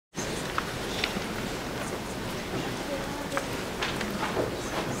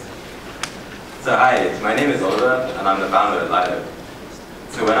So hi, my name is Oliver, and I'm the founder of LILO.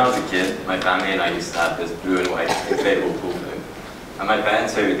 So when I was a kid, my family and I used to have this blue and white inflatable pool float. And my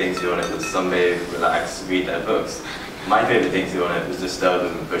parents' favorite things to do on it was sunbathe, relax, read their books. My favorite thing to do on it was just stir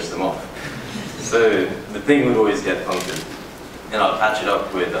them and push them off. So the thing would always get punctured. And I'll patch it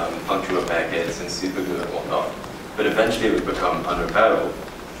up with puncture repair kits and super glue and whatnot. But eventually it would become unrepairable.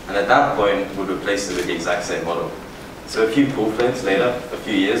 And at that point, we'd replace it with the exact same model. So a few pool floats later, a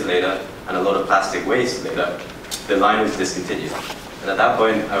few years later, and a lot of plastic waste later, the line was discontinued. And at that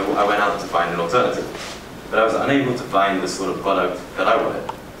point, I went out to find an alternative. But I was unable to find the sort of product that I wanted.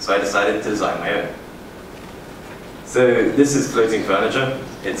 So I decided to design my own. So this is floating furniture.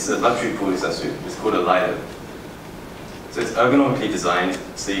 It's a luxury pool accessory. It's called a LILO. So it's ergonomically designed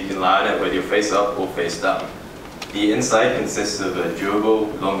so you can lie on it whether you're face up or face down. The inside consists of a durable,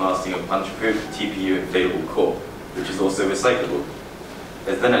 long-lasting and punch-proof TPU inflatable core, which is also recyclable.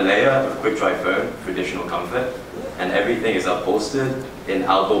 There's then a layer of quick-dry foam for additional comfort, and everything is upholstered in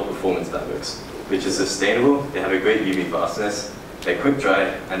outdoor performance fabrics, which is sustainable, they have a great UV fastness, they're quick-dry,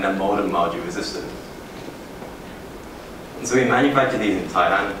 and they're mold and mildew resistant. And so we manufacture these in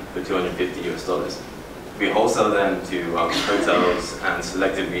Thailand for $250 US. We wholesale them to hotels and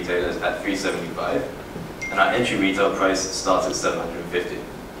selected retailers at $375, and our entry retail price starts at $750.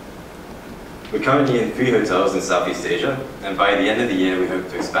 We're currently in 3 hotels in Southeast Asia, and by the end of the year we hope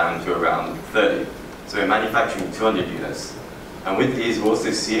to expand to around 30. So we're manufacturing 200 units. And with these, we're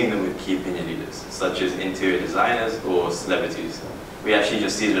also seeding them with key opinion leaders, such as interior designers or celebrities. We actually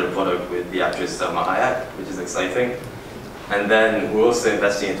just seeded a product with the actress Salma Hayek, which is exciting. And then we're also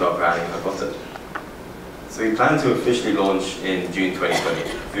investing into our branding and our content. So we plan to officially launch in June 2020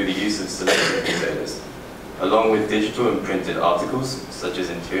 through the use of selected retailers, along with digital and printed articles, such as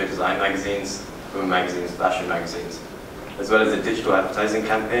interior design magazines, home magazines, fashion magazines, as well as a digital advertising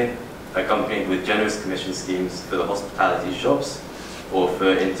campaign accompanied with generous commission schemes for the hospitality shops or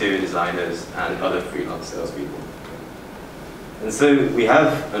for interior designers and other freelance salespeople. And so we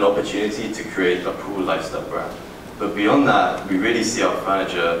have an opportunity to create a pool lifestyle brand. But beyond that, we really see our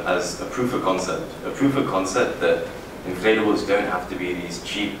furniture as a proof of concept that inflatables don't have to be these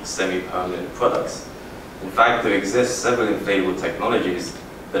cheap, semi-permanent products. In fact, there exist several inflatable technologies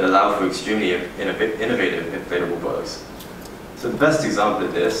that allow for extremely innovative inflatable products. So the best example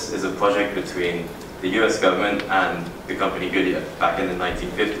of this is a project between the US government and the company Goodyear back in the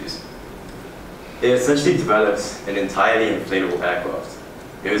 1950s. They essentially developed an entirely inflatable aircraft.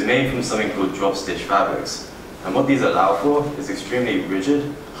 It was made from something called drop-stitch fabrics. And what these allow for is extremely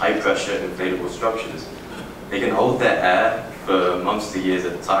rigid, high-pressure inflatable structures. They can hold their air for months to years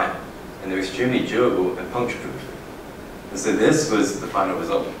at a time, and they're extremely durable and puncture-proof. And so this was the final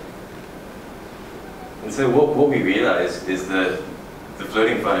result. And so what we realized is that the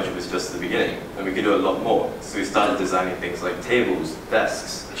floating furniture was just the beginning, and we could do a lot more. So we started designing things like tables,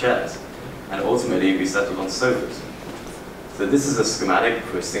 desks, chairs, and ultimately we settled on sofas. So this is a schematic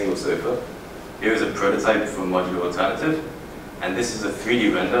for a single sofa. Here is a prototype for a modular alternative, and this is a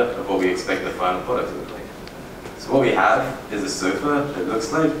 3D render of what we expect the final product to look like. So what we have is a sofa that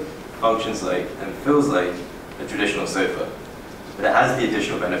looks like, functions like, and feels like a traditional sofa, but it has the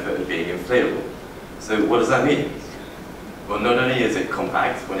additional benefit of being inflatable. So what does that mean? Well, not only is it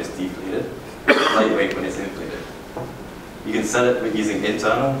compact when it's deflated, it's lightweight when it's inflated. You can set it with using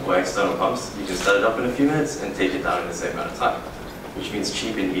internal or external pumps. You can set it up in a few minutes and take it down in the same amount of time, which means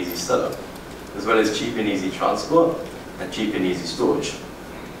cheap and easy setup, as well as cheap and easy transport and cheap and easy storage.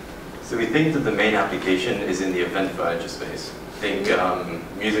 So we think that the main application is in the event furniture space. Think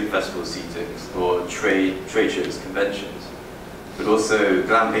music festival seatings or trade shows, conventions, but also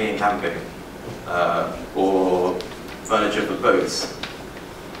glamping and camping, or furniture for boats.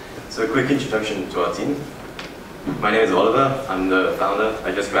 So a quick introduction to our team. My name is Oliver, I'm the founder.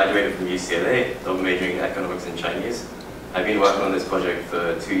 I just graduated from UCLA, double majoring in economics and Chinese. I've been working on this project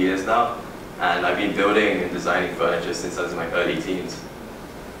for 2 years now, and I've been building and designing furniture since I was in my early teens.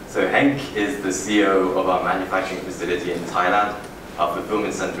 So Henk is the CEO of our manufacturing facility in Thailand, our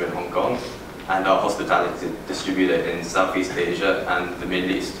fulfillment center in Hong Kong, and our hospitality distributor in Southeast Asia and the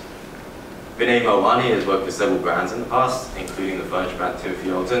Middle East. Vinay Malwani has worked for several brands in the past, including the furniture brand Timothy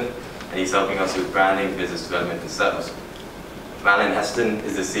Hilton, and he's helping us with branding, business development, and sales. Madeline Heston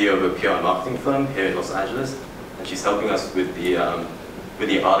is the CEO of a PR marketing firm here in Los Angeles, and she's helping us with the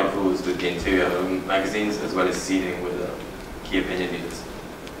articles, with the interior home magazines, as well as seeding with key opinion leaders.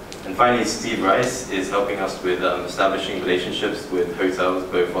 And finally, Steve Rice is helping us with establishing relationships with hotels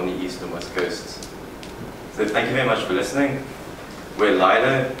both on the East and West Coasts. So thank you very much for listening. We're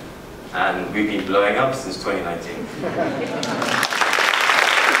LILO, and we've been blowing up since 2019.